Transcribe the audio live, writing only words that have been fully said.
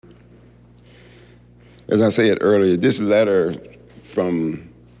As I said earlier, this letter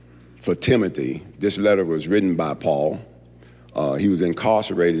for Timothy, this letter was written by Paul. He was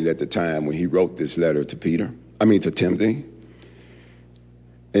incarcerated at the time when he wrote this letter to Timothy.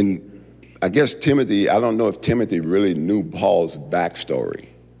 And I guess I don't know if Timothy really knew Paul's backstory.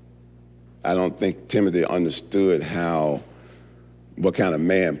 I don't think Timothy understood what kind of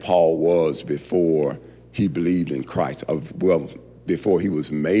man Paul was before he believed in Christ. Before he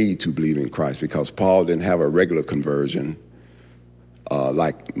was made to believe in Christ, because Paul didn't have a regular conversion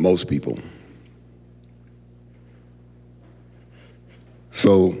like most people.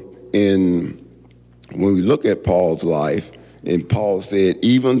 So when we look at Paul's life, and Paul said,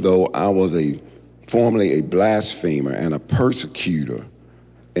 even though I was formerly a blasphemer and a persecutor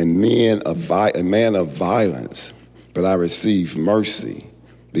and a man of violence, but I received mercy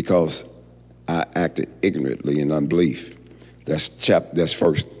because I acted ignorantly in unbelief. That's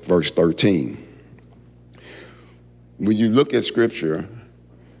verse 13. When you look at Scripture,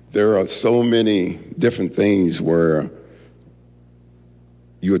 there are so many different things where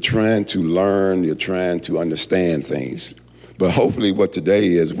you're trying to learn, you're trying to understand things. But hopefully what today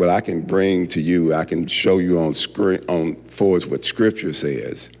is, what I can bring to you, I can show you on for us what Scripture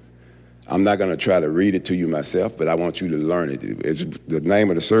says. I'm not going to try to read it to you myself, but I want you to learn it. The name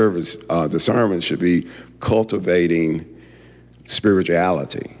of the sermon should be Cultivating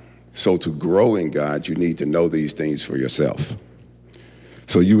Spirituality. So to grow in God, you need to know these things for yourself.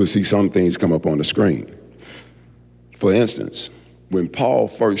 So you will see some things come up on the screen. For instance, when Paul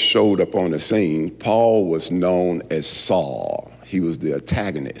first showed up on the scene, Paul was known as Saul. He was the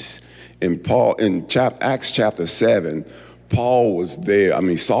antagonist. In Acts chapter 7, Saul was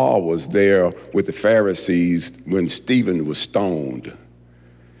there with the Pharisees when Stephen was stoned.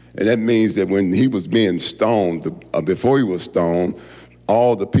 And that means that when he was being stoned, before he was stoned,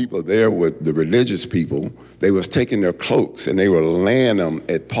 all the people there with the religious people, they was taking their cloaks and they were laying them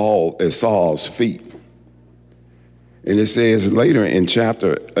at Saul's feet. And it says later in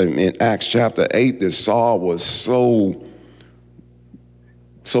Acts chapter 8 that Saul was so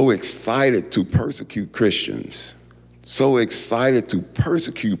excited to persecute Christians, so excited to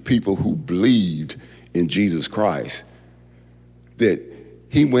persecute people who believed in Jesus Christ, that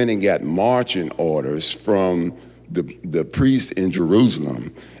he went and got marching orders from the priests in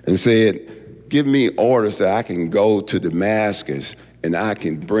Jerusalem and said, give me orders that I can go to Damascus and I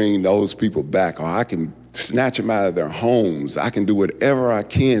can bring those people back, or I can snatch them out of their homes. I can do whatever I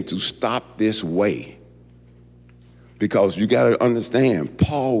can to stop this way. Because you got to understand,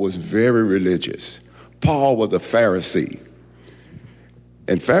 Paul was very religious. Paul was a Pharisee.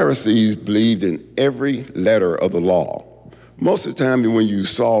 And Pharisees believed in every letter of the law. Most of the time when you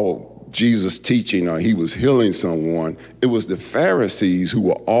saw Jesus teaching or he was healing someone, it was the Pharisees who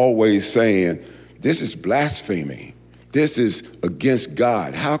were always saying, this is blasphemy. This is against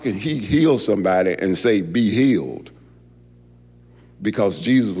God. How can he heal somebody and say, be healed? Because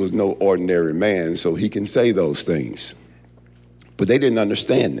Jesus was no ordinary man, so he can say those things. But they didn't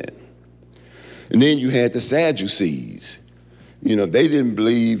understand that. And then you had the Sadducees. They didn't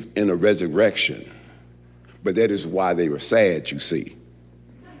believe in a resurrection, but that is why they were sad, you see.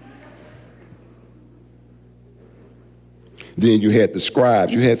 Then you had the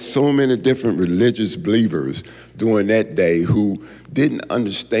scribes. You had so many different religious believers during that day who didn't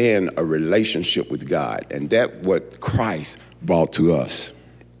understand a relationship with God, and that's what Christ brought to us.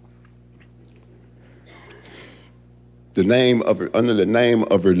 Under the name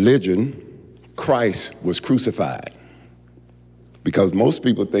of religion, Christ was crucified. Because most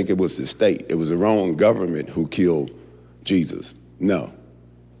people think it was the state. It was the Roman government who killed Jesus. No,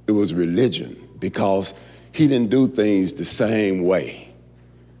 it was religion, because he didn't do things the same way.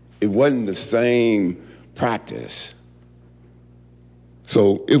 It wasn't the same practice.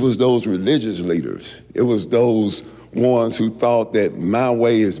 So it was those religious leaders. It was those ones who thought that my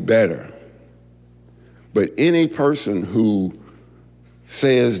way is better. But any person who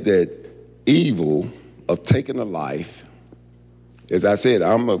says that evil of taking a life, as I said,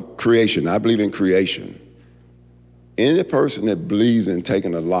 I'm a creation. I believe in creation. Any person that believes in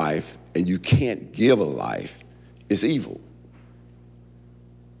taking a life and you can't give a life is evil.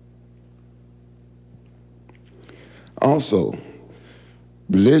 Also,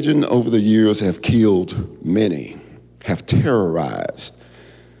 religion over the years have killed many, have terrorized,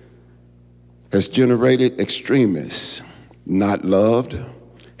 has generated extremists, not loved,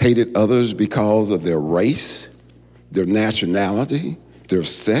 hated others because of their race, their nationality, their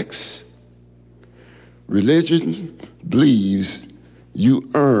sex. Religion believes you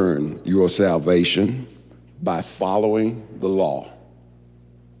earn your salvation by following the law.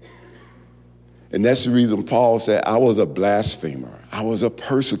 And that's the reason Paul said, I was a blasphemer. I was a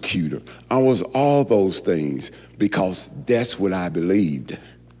persecutor. I was all those things because that's what I believed.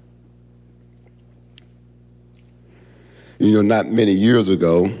 You know, not many years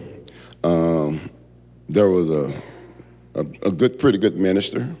ago, there was a pretty good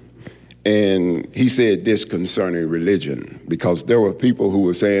minister, and he said this concerning religion, because there were people who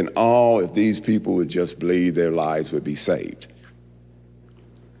were saying, oh, if these people would just believe, their lives would be saved.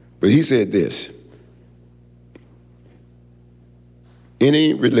 But he said this: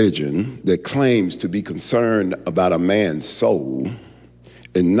 any religion that claims to be concerned about a man's soul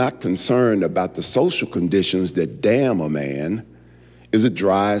and not concerned about the social conditions that damn a man is a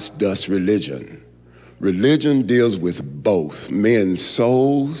dry as dust religion. Religion deals with both men's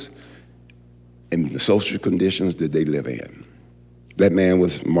souls and the social conditions that they live in. That man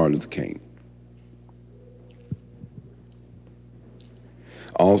was Martin Luther King.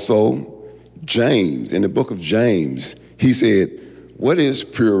 Also, James, in the book of James, he said, what is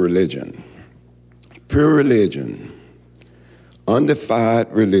pure religion? Pure religion,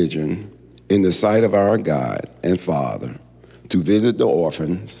 undefiled religion in the sight of our God and Father, to visit the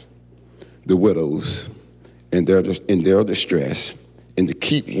orphans, the widows, in their distress, and to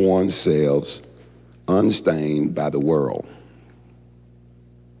keep oneself unstained by the world.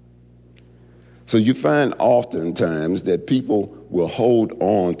 So you find oftentimes that people will hold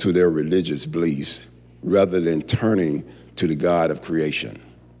on to their religious beliefs rather than turning to the God of creation,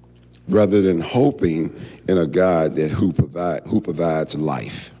 rather than hoping in a God who provides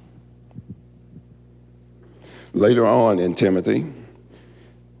life. Later on in Timothy,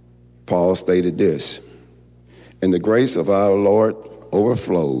 Paul stated this: and the grace of our Lord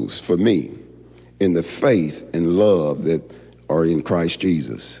overflows for me in the faith and love that are in Christ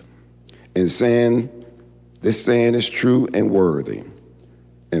Jesus. And this saying is true and worthy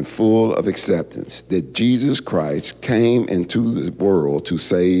and full of acceptance, that Jesus Christ came into the world to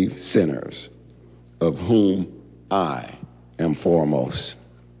save sinners, of whom I am foremost.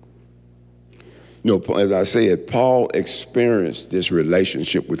 You know, as I said, Paul experienced this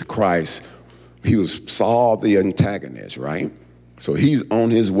relationship with Christ. He was Saul the antagonist, right? So he's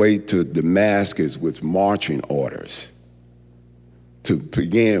on his way to Damascus with marching orders to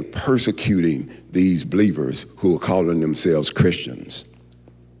begin persecuting these believers who are calling themselves Christians.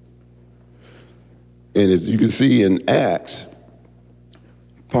 And as you can see in Acts,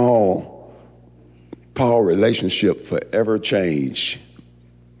 Paul's relationship forever changed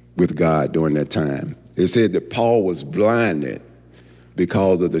with God during that time. It said that Paul was blinded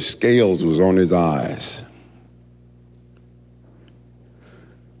because of the scales was on his eyes.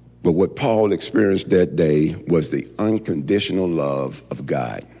 But what Paul experienced that day was the unconditional love of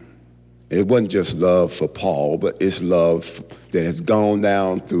God. It wasn't just love for Paul, but it's love that has gone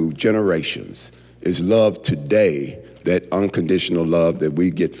down through generations. It's love today, that unconditional love that we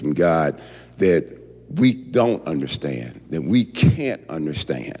get from God that we don't understand, that we can't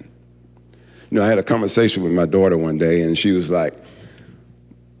understand. You know, I had a conversation with my daughter one day, and she was like,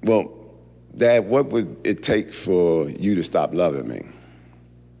 well, Dad, what would it take for you to stop loving me?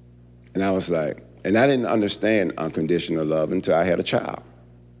 And I was like, and I didn't understand unconditional love until I had a child.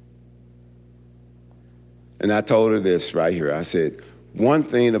 And I told her this right here. I said, one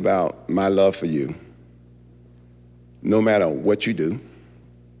thing about my love for you, no matter what you do,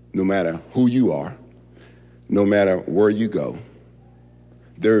 no matter who you are, no matter where you go,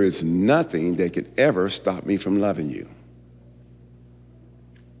 there is nothing that could ever stop me from loving you.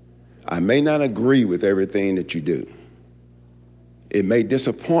 I may not agree with everything that you do. It may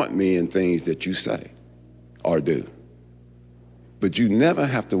disappoint me in things that you say or do. But you never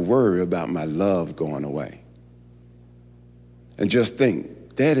have to worry about my love going away. And just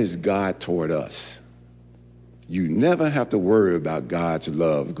think, that is God toward us. You never have to worry about God's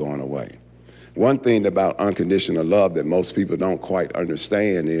love going away. One thing about unconditional love that most people don't quite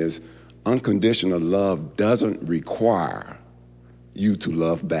understand is unconditional love doesn't require you to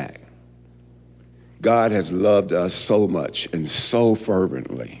love back. God has loved us so much and so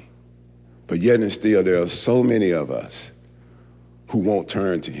fervently, but yet and still there are so many of us who won't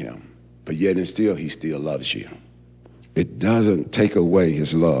turn to him, but yet and still he still loves you. It doesn't take away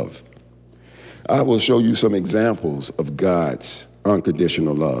his love. I will show you some examples of God's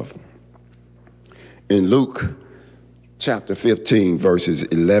unconditional love. In Luke chapter 15, verses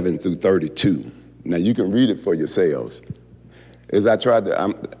 11 through 32. Now you can read it for yourselves. As I tried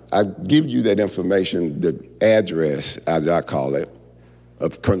to, I give you that information, the address, as I call it,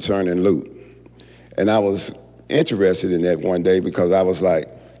 of concerning Luke. And I was interested in that one day because I was like,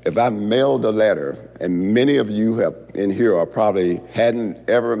 if I mailed a letter, and many of you have in here are probably hadn't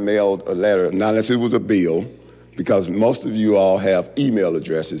ever mailed a letter, not unless it was a bill, because most of you all have email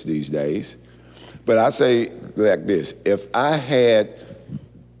addresses these days. But I say like this, if I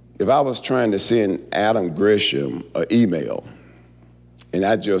was trying to send Adam Grisham an email, and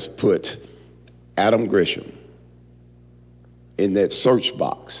I just put Adam Grisham in that search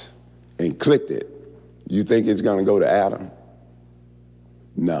box and clicked it, you think it's gonna go to Adam?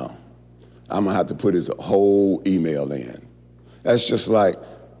 No, I'm gonna have to put his whole email in. That's the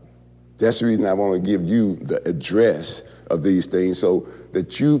reason I wanna give you the address of these things so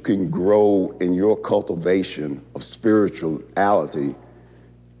that you can grow in your cultivation of spirituality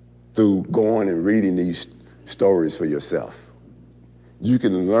through going and reading these stories for yourself. You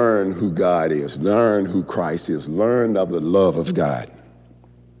can learn who God is, learn who Christ is, learn of the love of God.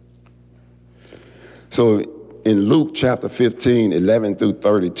 So in Luke chapter 15, 11 through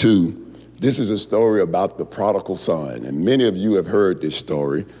 32, this is a story about the prodigal son. And many of you have heard this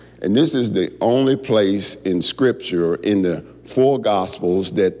story. And this is the only place in Scripture in the 4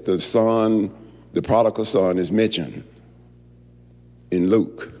 Gospels that the prodigal son is mentioned in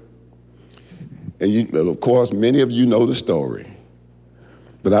Luke. And of course, many of you know the story.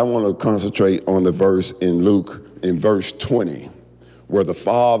 But I want to concentrate on the verse in Luke, in verse 20, where the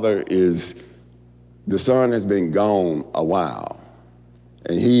son has been gone a while.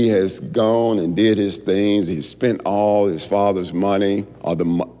 And he has gone and did his things. He spent all his father's money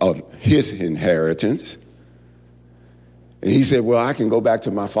of his inheritance. And he said, well, I can go back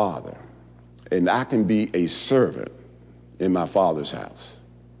to my father and I can be a servant in my father's house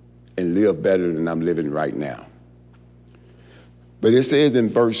and live better than I'm living right now. But it says in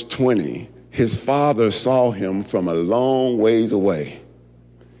verse 20, his father saw him from a long ways away.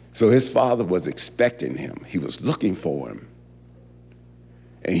 So his father was expecting him. He was looking for him.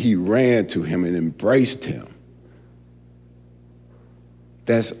 And he ran to him and embraced him.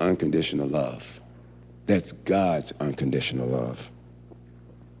 That's unconditional love. That's God's unconditional love.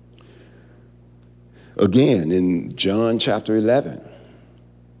 Again, in John chapter 11,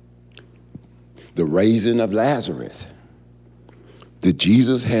 the raising of Lazarus. Did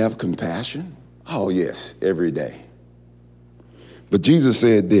Jesus have compassion? Oh, yes, every day. But Jesus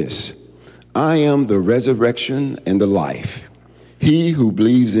said this, I am the resurrection and the life. He who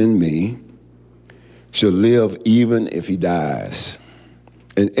believes in me shall live even if he dies.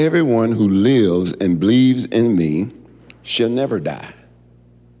 And everyone who lives and believes in me shall never die.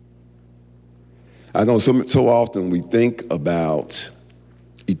 I know so often we think about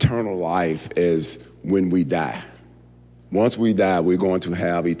eternal life as when we die. Once we die, we're going to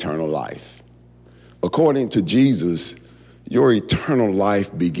have eternal life. According to Jesus, your eternal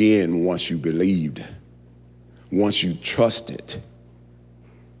life began once you believed, once you trusted.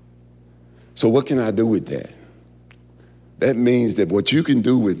 So what can I do with that? That means that what you can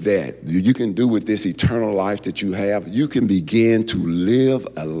do with that, you can do with this eternal life that you have, you can begin to live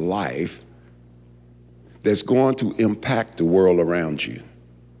a life that's going to impact the world around you.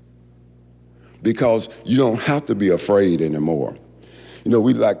 Because you don't have to be afraid anymore. You know,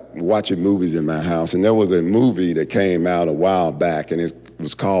 we like watching movies in my house, and there was a movie that came out a while back, and it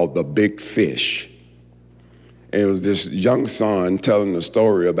was called The Big Fish. And it was this young son telling a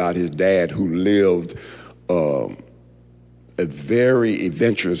story about his dad who lived a very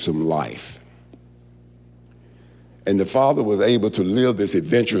adventuresome life. And the father was able to live this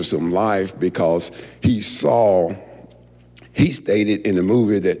adventuresome life because he stated in the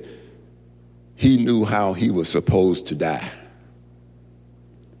movie that he knew how he was supposed to die.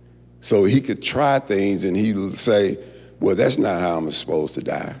 So he could try things and he would say, well, that's not how I'm supposed to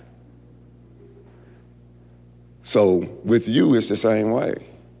die. So with you, it's the same way.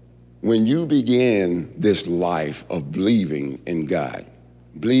 When you begin this life of believing in God,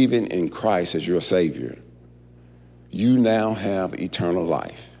 believing in Christ as your Savior, you now have eternal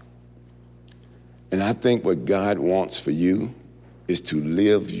life. And I think what God wants for you is to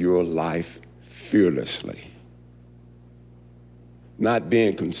live your life fearlessly. Not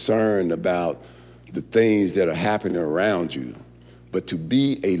being concerned about the things that are happening around you, but to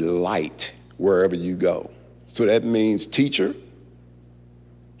be a light wherever you go. So that means, teacher,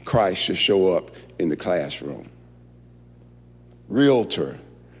 Christ should show up in the classroom. Realtor,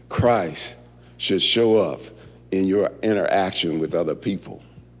 Christ should show up in your interaction with other people.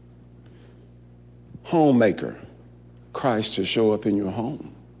 Homemaker, Christ should show up in your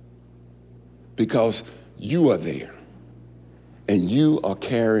home. Because you are there, and you are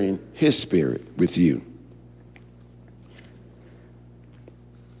carrying his spirit with you.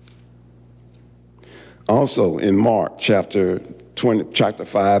 Also in Mark chapter chapter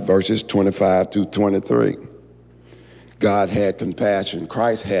 5, verses 25 to 23. God had compassion.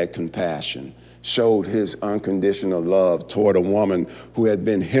 Christ had compassion, showed his unconditional love toward a woman who had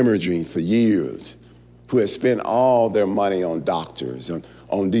been hemorrhaging for years, who had spent all their money on doctors and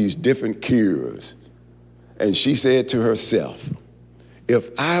on these different cures. And she said to herself, if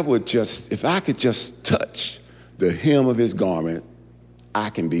I could just touch the hem of his garment, I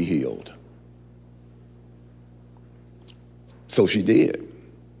can be healed. So she did.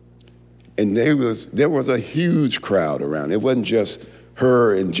 And there was a huge crowd around. It wasn't just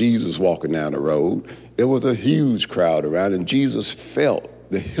her and Jesus walking down the road. It was a huge crowd around, and Jesus felt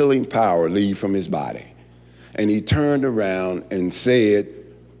the healing power leave from his body. And he turned around and said,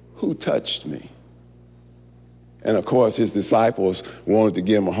 who touched me? And of course, his disciples wanted to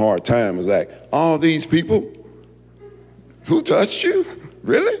give him a hard time. It was like, all these people, who touched you?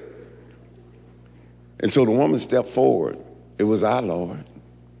 Really? And so the woman stepped forward. It was our Lord.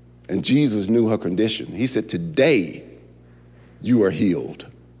 And Jesus knew her condition. He said, today you are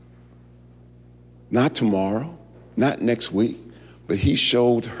healed. Not tomorrow, not next week, but he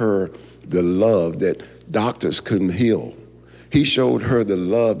showed her the love that doctors couldn't heal. He showed her the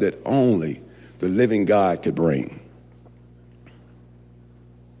love that only the living God could bring.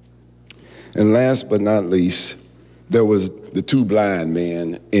 And last but not least, there was the two blind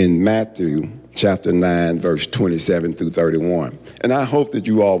men in Matthew chapter 9, verse 27 through 31. And I hope that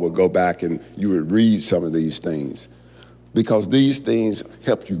you all will go back and you would read some of these things, because these things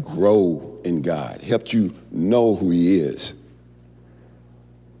help you grow in God, help you know who he is.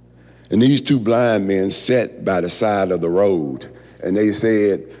 And these two blind men sat by the side of the road, and they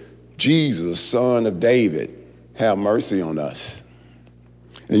said, Jesus, son of David, have mercy on us.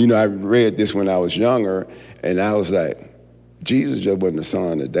 And you know, I read this when I was younger, and I was like, Jesus just wasn't the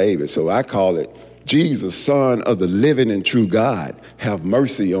son of David. So I call it, Jesus, son of the living and true God, have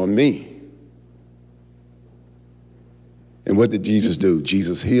mercy on me. And what did Jesus do?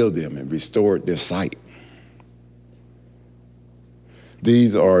 Jesus healed them and restored their sight.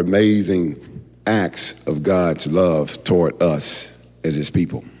 These are amazing acts of God's love toward us as his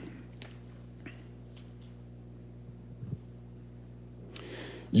people.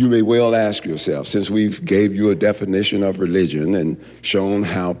 You may well ask yourself, since we've gave you a definition of religion and shown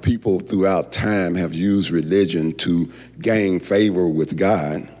how people throughout time have used religion to gain favor with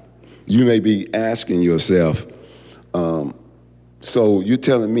God, you may be asking yourself, so you're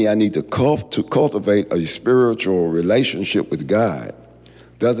telling me I need to cultivate a spiritual relationship with God.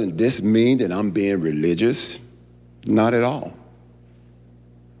 Doesn't this mean that I'm being religious? Not at all.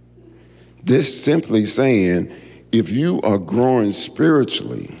 This simply saying, if you are growing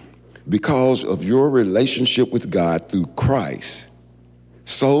spiritually because of your relationship with God through Christ,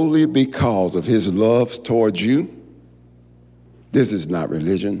 solely because of his love towards you, this is not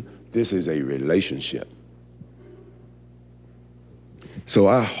religion, this is a relationship. So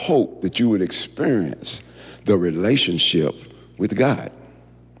I hope that you would experience the relationship with God,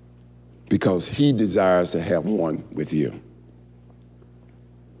 because he desires to have one with you.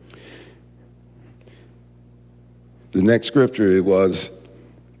 The next scripture, it was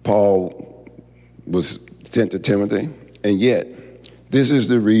Paul was sent to Timothy, and yet this is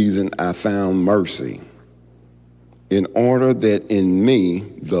the reason I found mercy, in order that in me,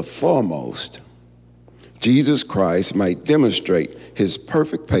 the foremost, Jesus Christ might demonstrate his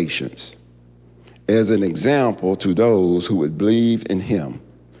perfect patience as an example to those who would believe in him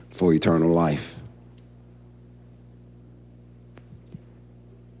for eternal life.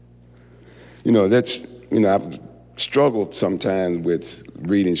 I've struggled sometimes with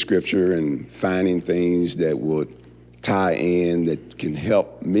reading scripture and finding things that would tie in, that can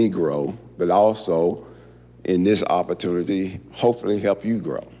help me grow, but also in this opportunity, hopefully help you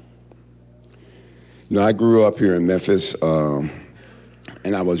grow. I grew up here in Memphis, and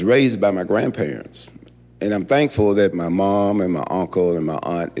I was raised by my grandparents. And I'm thankful that my mom and my uncle and my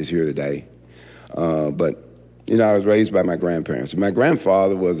aunt is here today. But I was raised by my grandparents. My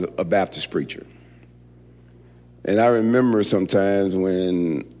grandfather was a Baptist preacher. And I remember sometimes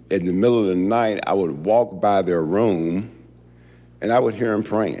when, in the middle of the night, I would walk by their room and I would hear him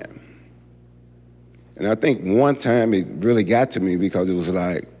praying. And I think one time it really got to me, because it was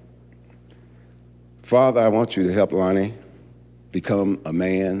like, Father, I want you to help Lonnie become a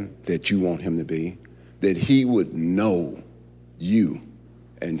man that you want him to be, that he would know you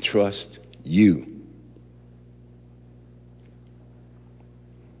and trust you.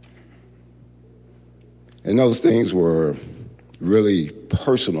 And those things were really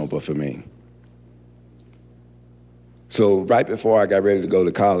personal for me. So right before I got ready to go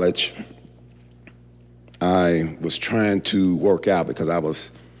to college, I was trying to work out because I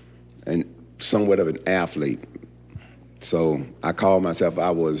was somewhat of an athlete. So I called myself, I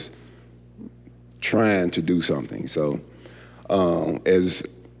was trying to do something. So as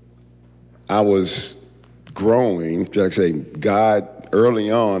I was growing, like I say, God,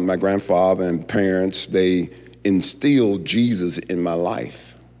 early on, my grandfather and parents, they instilled Jesus in my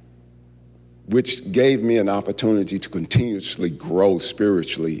life, which gave me an opportunity to continuously grow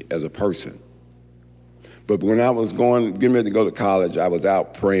spiritually as a person. But when I was getting ready to go to college, I was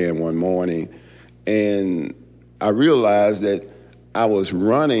out praying one morning, and I realized that I was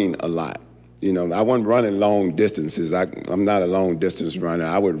running a lot. You know, I wasn't running long distances. I'm not a long distance runner.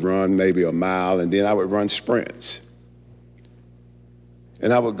 I would run maybe a mile, and then I would run sprints.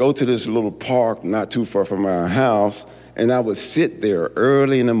 And I would go to this little park not too far from our house, and I would sit there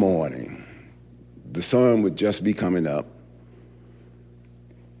early in the morning. The sun would just be coming up.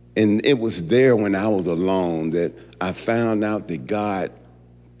 And it was there when I was alone that I found out that God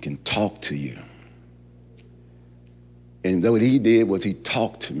can talk to you. And what he did was he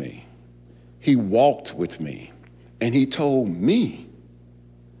talked to me. He walked with me, and he told me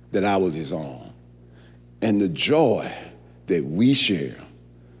that I was his own. And the joy that we share,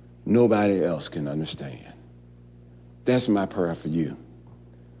 nobody else can understand. That's my prayer for you,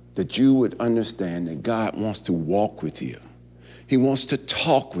 that you would understand that God wants to walk with you. He wants to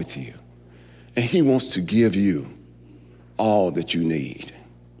talk with you, and he wants to give you all that you need.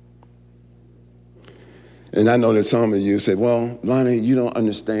 And I know that some of you say, well, Lonnie, you don't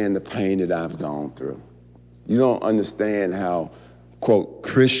understand the pain that I've gone through. You don't understand how, quote,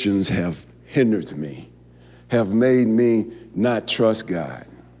 Christians have hindered me, have made me not trust God.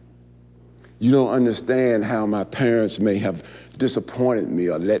 You don't understand how my parents may have disappointed me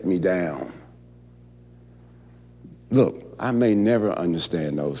or let me down. Look, I may never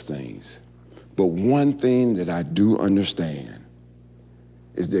understand those things, but one thing that I do understand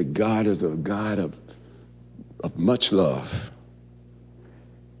is that God is a God of much love.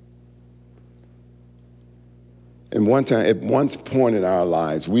 And at one point in our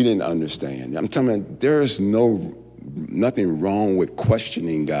lives, we didn't understand. I'm telling you, there is nothing wrong with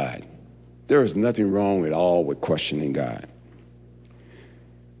questioning God. There is nothing wrong at all with questioning God.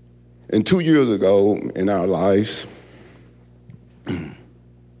 And 2 years ago in our lives,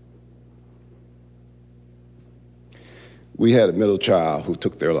 we had a middle child who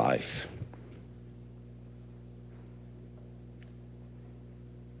took their life.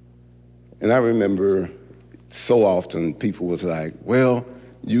 And I remember so often people was like, well,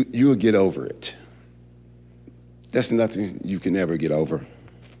 you'll get over it. That's nothing you can ever get over.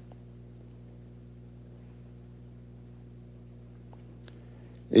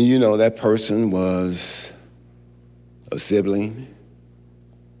 And you know, that person was a sibling.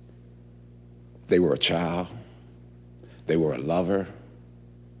 They were a child. They were a lover.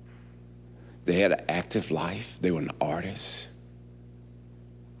 They had an active life. They were an artist.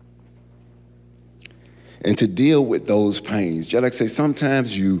 And to deal with those pains, just like I say,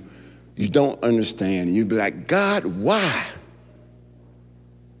 sometimes you don't understand, and you be like, God, why?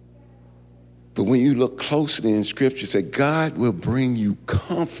 But when you look closely in Scripture, say, God will bring you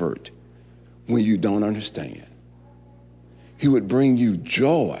comfort when you don't understand. He would bring you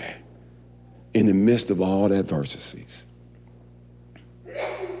joy in the midst of all adversities.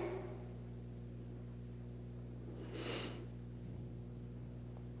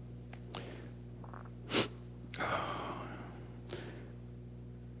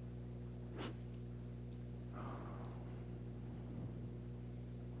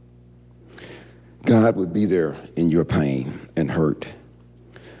 God would be there in your pain and hurt.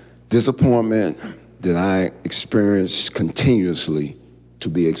 Disappointment that I experienced continuously to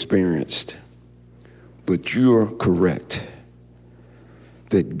be experienced. But you're correct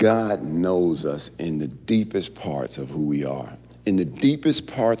that God knows us in the deepest parts of who we are. In the deepest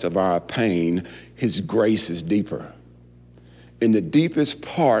parts of our pain, his grace is deeper. In the deepest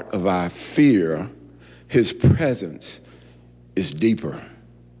part of our fear, his presence is deeper.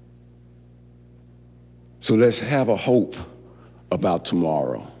 So let's have a hope about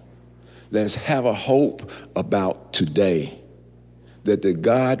tomorrow. Let's have a hope about today, that the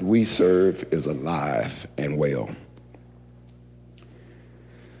God we serve is alive and well.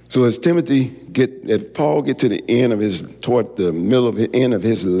 So as Paul get to the end of toward the end of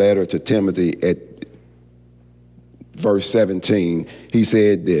his letter to Timothy at verse 17, he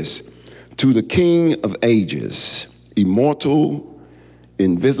said this: to the King of ages, immortal,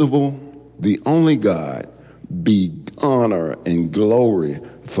 invisible, the only God, be honor and glory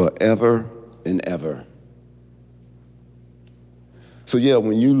forever and ever. So yeah,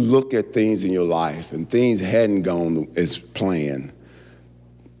 when you look at things in your life and things hadn't gone as planned,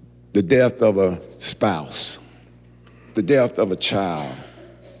 the death of a spouse, the death of a child,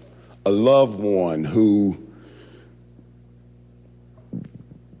 a loved one who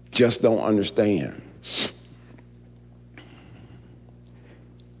just don't understand.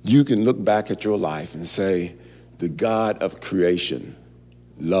 You can look back at your life and say, the God of creation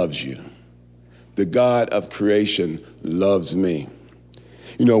loves you. The God of creation loves me.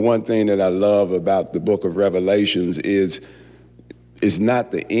 You know, one thing that I love about the book of Revelations is it's not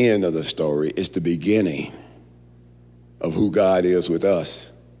the end of the story, it's the beginning of who God is with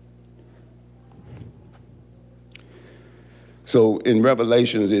us. So in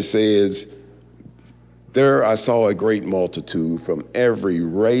Revelations, it says, there I saw a great multitude from every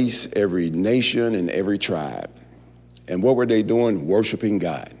race, every nation, and every tribe. And what were they doing? Worshiping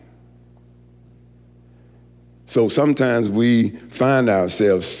God. So sometimes we find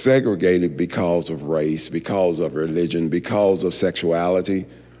ourselves segregated because of race, because of religion, because of sexuality.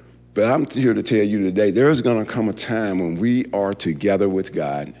 But I'm here to tell you today, there's going to come a time when we are together with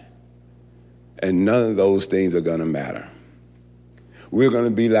God, and none of those things are going to matter. We're going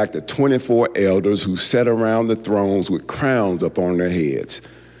to be like the 24 elders who sat around the thrones with crowns upon their heads.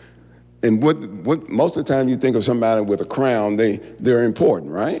 And what most of the time you think of somebody with a crown, they're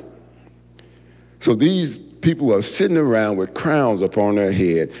important, right? So these people are sitting around with crowns upon their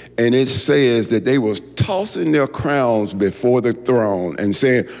head, and it says that they was tossing their crowns before the throne and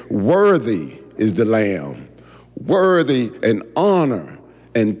saying, worthy is the Lamb, worthy and honor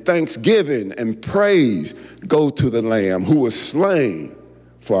and thanksgiving and praise go to the Lamb who was slain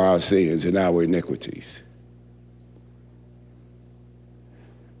for our sins and our iniquities.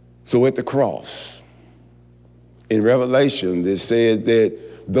 So at the cross, in Revelation, it said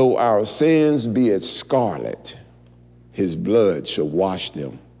that though our sins be as scarlet, his blood shall wash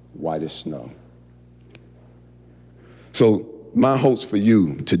them white as snow. So my hopes for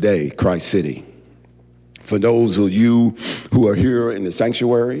you today, Christ City, for those of you who are here in the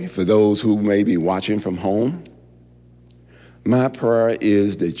sanctuary, for those who may be watching from home, my prayer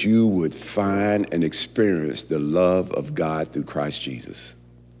is that you would find and experience the love of God through Christ Jesus.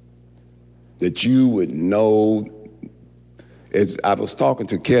 That you would know. I was talking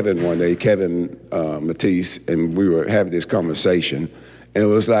to Kevin one day, Kevin Matisse, and we were having this conversation, and it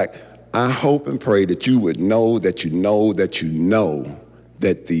was like, I hope and pray that you would know that you know that you know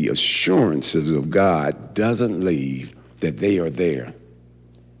that the assurances of God doesn't leave, that they are there.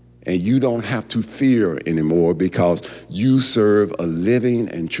 And you don't have to fear anymore because you serve a living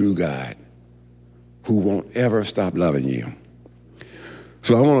and true God who won't ever stop loving you.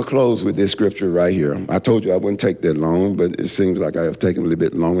 So I want to close with this scripture right here. I told you I wouldn't take that long, but it seems like I have taken a little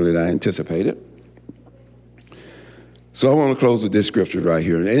bit longer than I anticipated. So I want to close with this scripture right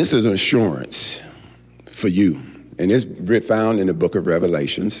here. And this is an assurance for you. And it's found in the book of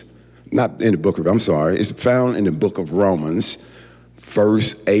Revelations. It's found in the book of Romans,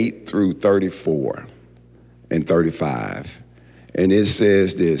 verse 8 through 34 and 35. And it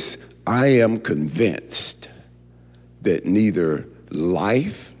says this, I am convinced that neither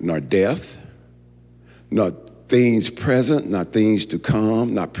life nor death, nor things present, nor things to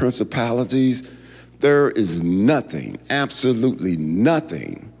come, nor principalities, there is nothing, absolutely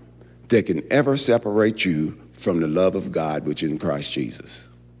nothing that can ever separate you from the love of God which is in Christ Jesus.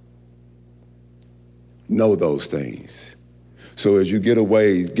 Know those things. So as you get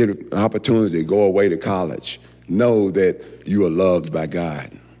an opportunity to go away to college, know that you are loved by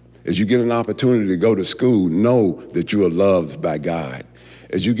God. As you get an opportunity to go to school, know that you are loved by God.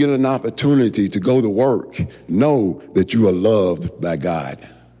 As you get an opportunity to go to work, know that you are loved by God.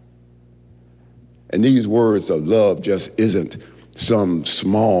 And these words of love just isn't some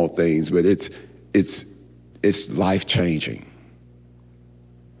small things, but it's life-changing.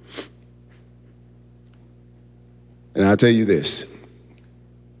 And I'll tell you this,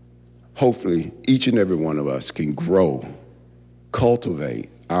 hopefully each and every one of us can grow, cultivate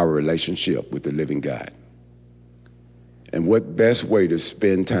our relationship with the living God. And what best way to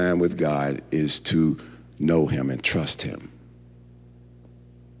spend time with God is to know him and trust him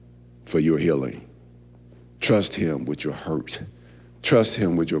for your healing. Trust him with your hurt. Trust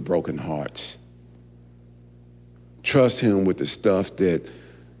him with your broken hearts. Trust him with the stuff that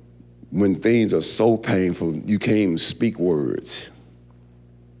when things are so painful, you can't even speak words.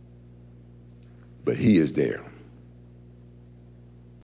 But he is there.